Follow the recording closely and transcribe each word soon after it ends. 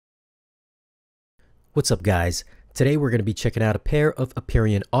What's up, guys? Today we're going to be checking out a pair of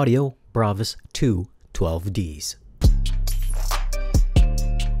Aperion Audio Bravus II 12Ds.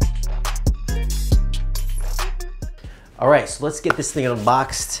 Alright, so let's get this thing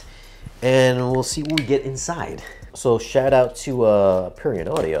unboxed and we'll see what we get inside. So shout out to Aperion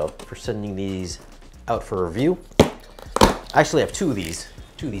Audio for sending these out for review. I actually have two of these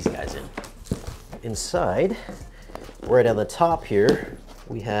guys in. Inside, right on the top here,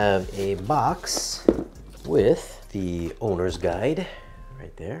 we have a box with the owner's guide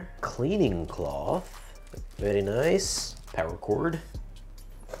right there. Cleaning cloth, very nice. Power cord,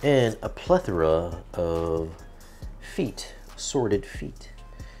 and a plethora of feet, assorted feet.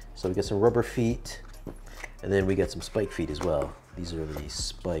 So we got some rubber feet, and then we got some spike feet as well. These are the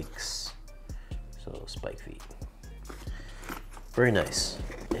spikes, so spike feet. Very nice.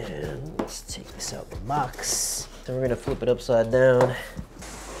 And let's take this out of the box. Then we're gonna flip it upside down.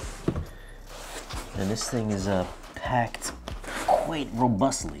 And this thing is packed quite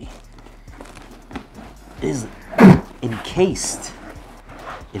robustly. It is encased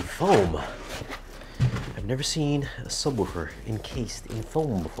in foam. I've never seen a subwoofer encased in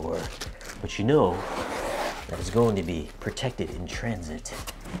foam before, but you know that it's going to be protected in transit.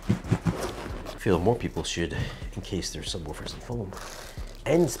 I feel more people should encase their subwoofers in foam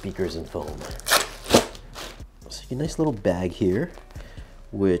and speakers in foam. So a nice little bag here,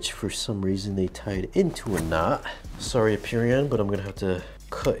 which for some reason they tied into a knot. Sorry, Aperion, but I'm gonna have to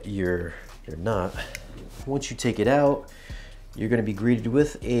cut your knot. Once you take it out, you're gonna be greeted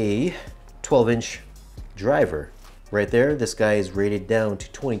with a 12-inch driver. Right there, this guy is rated down to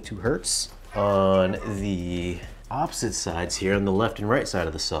 22 Hertz. On the opposite sides here, on the left and right side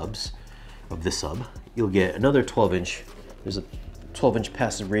of the sub, you'll get another 12-inch. There's a 12-inch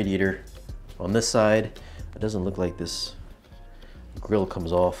passive radiator on this side. It doesn't look like this grill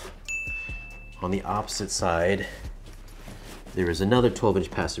comes off. On the opposite side, there is another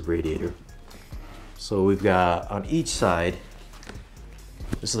 12-inch passive radiator. So we've got on each side,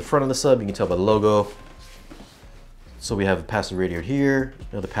 this is the front of the sub, you can tell by the logo. So we have a passive radiator here,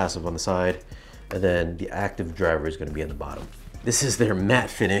 another passive on the side, and then the active driver is going to be on the bottom. This is their matte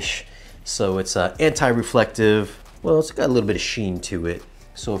finish, so it's anti-reflective. Well, it's got a little bit of sheen to it.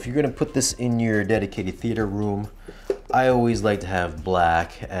 So if you're going to put this in your dedicated theater room, I always like to have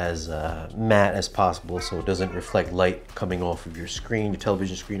black as matte as possible so it doesn't reflect light coming off of your screen, your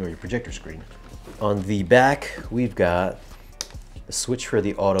television screen, or your projector screen. On the back, we've got the switch for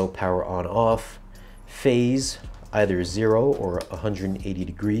the auto power on off, phase, either 0 or 180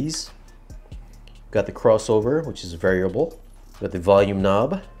 degrees. Got the crossover, which is variable. Got the volume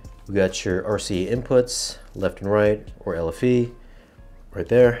knob. We got your RCA inputs, left and right, or LFE, right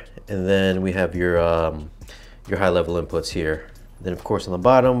there. And then we have your high level inputs here. Then of course on the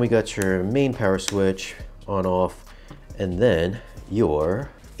bottom, we got your main power switch, on off, and then your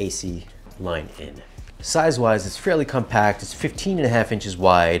AC line in. Size-wise, it's fairly compact. It's 15.5 inches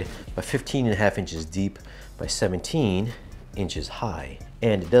wide by 15.5 inches deep by 17 inches high.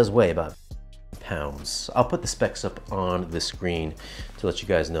 And it does weigh about pounds. I'll put the specs up on the screen to let you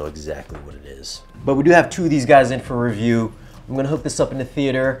guys know exactly what it is. But we do have two of these guys in for review. I'm gonna hook this up in the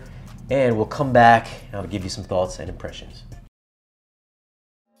theater and we'll come back and I'll give you some thoughts and impressions.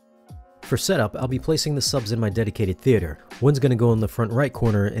 For setup, I'll be placing the subs in my dedicated theater. One's going to go in the front right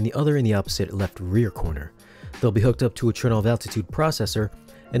corner and the other in the opposite left rear corner. They'll be hooked up to a Trinnov Altitude processor,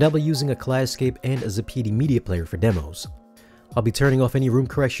 and I'll be using a Kaleidescape and a Zappiti media player for demos. I'll be turning off any room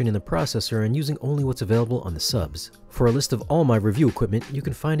correction in the processor and using only what's available on the subs. For a list of all my review equipment, you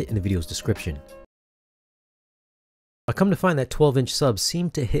can find it in the video's description. I come to find that 12-inch subs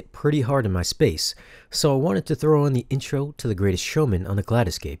seemed to hit pretty hard in my space, so I wanted to throw on the intro to The Greatest Showman on the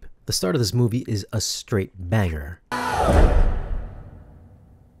Kaleidescape. The start of this movie is a straight banger.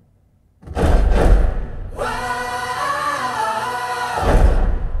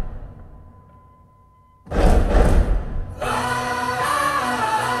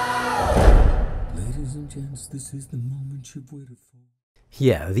 Ladies and gents, this is the moment you've waited for.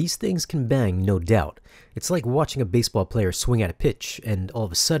 Yeah, these things can bang, no doubt. It's like watching a baseball player swing at a pitch, and all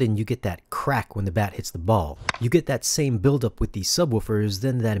of a sudden you get that crack when the bat hits the ball. You get that same buildup with these subwoofers,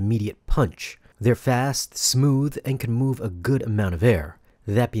 then that immediate punch. They're fast, smooth, and can move a good amount of air.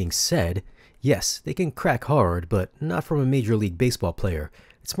 That being said, yes, they can crack hard, but not from a Major League Baseball player.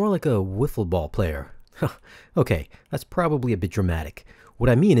 It's more like a wiffle ball player. Okay, that's probably a bit dramatic. What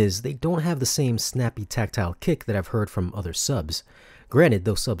I mean is, they don't have the same snappy tactile kick that I've heard from other subs. Granted,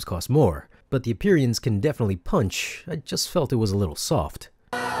 those subs cost more, but the Aperions can definitely punch. I just felt it was a little soft.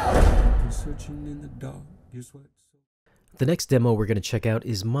 The next demo we're going to check out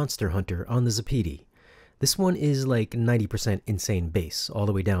is Monster Hunter on the Zappiti. This one is like 90% insane bass, all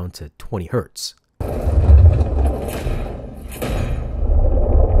the way down to 20 Hz.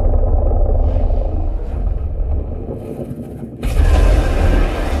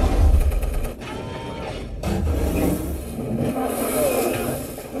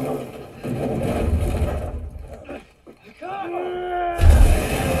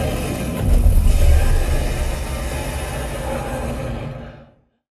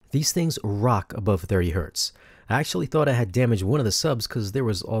 These things rock above 30 Hz. I actually thought I had damaged one of the subs because there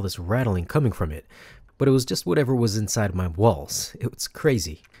was all this rattling coming from it, but it was just whatever was inside my walls. It was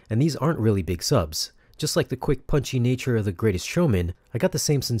crazy. And these aren't really big subs. Just like the quick punchy nature of The Greatest Showman, I got the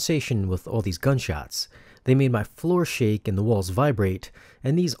same sensation with all these gunshots. They made my floor shake and the walls vibrate,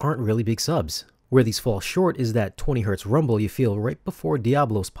 and these aren't really big subs. Where these fall short is that 20 Hz rumble you feel right before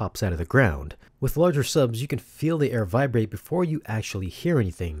Diablos pops out of the ground. With larger subs, you can feel the air vibrate before you actually hear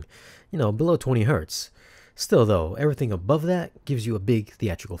anything, below 20 Hz. Still though, everything above that gives you a big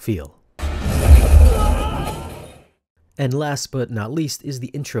theatrical feel. And last but not least is the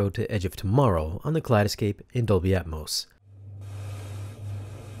intro to Edge of Tomorrow on the Kaleidescape in Dolby Atmos.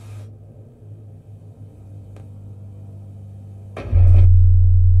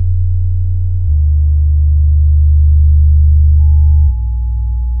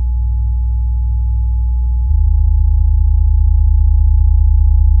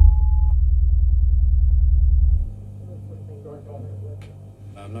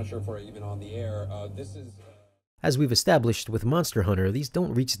 I'm not sure if we're even on the air. As we've established with Monster Hunter, these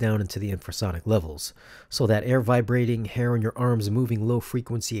don't reach down into the infrasonic levels, so that air vibrating, hair on your arms moving low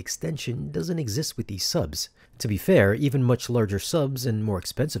frequency extension doesn't exist with these subs. To be fair, even much larger subs and more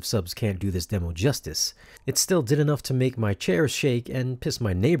expensive subs can't do this demo justice. It still did enough to make my chairs shake and piss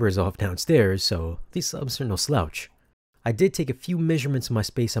my neighbors off downstairs, so these subs are no slouch. I did take a few measurements of my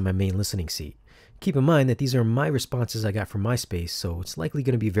space on my main listening seat. Keep in mind that these are my responses I got from my space, so it's likely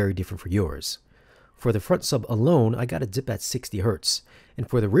going to be very different for yours. For the front sub alone, I got a dip at 60 Hz, and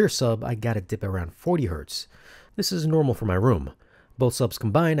for the rear sub, I got a dip around 40 Hz. This is normal for my room. Both subs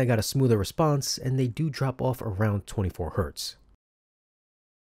combined, I got a smoother response, and they do drop off around 24 Hz.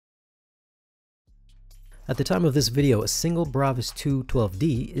 At the time of this video, a single Bravus II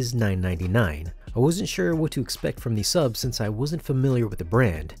 12D is $9.99. I wasn't sure what to expect from these subs since I wasn't familiar with the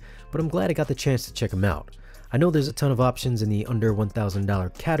brand, but I'm glad I got the chance to check them out. I know there's a ton of options in the under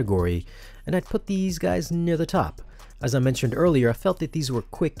 $1,000 category, and I'd put these guys near the top. As I mentioned earlier, I felt that these were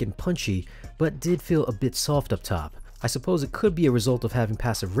quick and punchy, but did feel a bit soft up top. I suppose it could be a result of having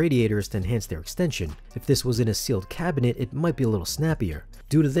passive radiators to enhance their extension. If this was in a sealed cabinet, it might be a little snappier.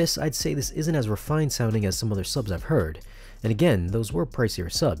 Due to this, I'd say this isn't as refined sounding as some other subs I've heard. And again, those were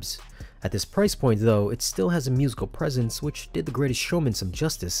pricier subs. At this price point though, it still has a musical presence which did The Greatest Showman some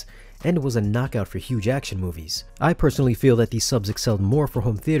justice, and was a knockout for huge action movies. I personally feel that these subs excelled more for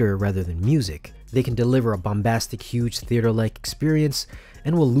home theater rather than music. They can deliver a bombastic, huge theater-like experience,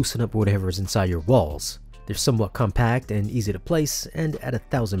 and will loosen up whatever is inside your walls. They're somewhat compact and easy to place, and at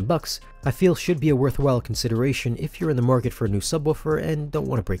 $1,000 I feel should be a worthwhile consideration if you're in the market for a new subwoofer and don't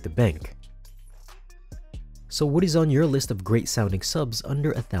want to break the bank. So what is on your list of great sounding subs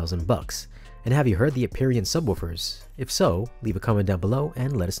under $1,000? And have you heard the Aperion subwoofers? If so, leave a comment down below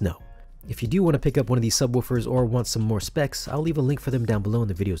and let us know. If you do want to pick up one of these subwoofers or want some more specs, I'll leave a link for them down below in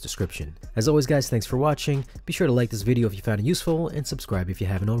the video's description. As always guys, thanks for watching. Be sure to like this video if you found it useful and subscribe if you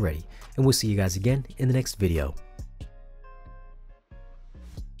haven't already. And we'll see you guys again in the next video.